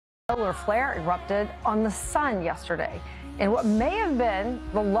Solar flare erupted on the sun yesterday in what may have been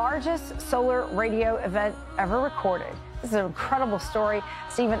the largest solar radio event ever recorded. This is an incredible story.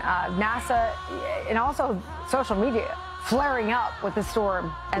 Stephen, NASA and also social media flaring up with the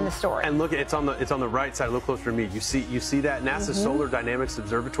storm and the story. And look, it's on the right side, a little closer to me. You see that NASA's Solar Dynamics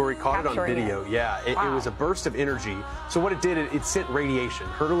Observatory caught Capturing it on video. it. Yeah, it was a burst of energy. So what it did, it sent radiation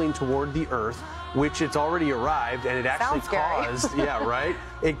hurtling toward the Earth, which it's already arrived, and it actually caused, yeah, right?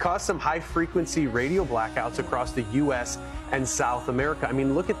 It caused some high-frequency radio blackouts across the U.S. and South America. I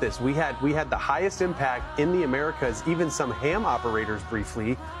mean, look at this. We had the highest impact in the Americas. Even some ham operators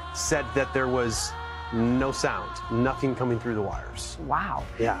briefly said that there was no sound, nothing coming through the wires. Wow.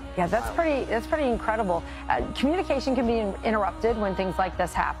 Yeah. Yeah, that's pretty incredible. Communication can be interrupted when things like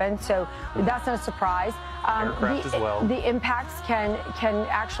this happen, so that's no surprise. Aircraft as well. The impacts can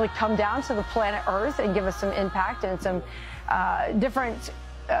actually come down to the planet Earth and give us some impact and some different.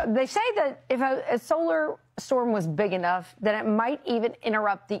 They say that if a solar storm was big enough, then it might even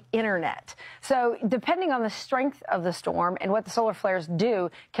interrupt the internet. So depending on the strength of the storm and what the solar flares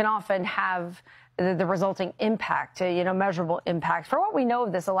do, can often have the resulting impact, measurable impact. For what we know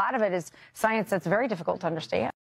of this, a lot of it is science that's very difficult to understand.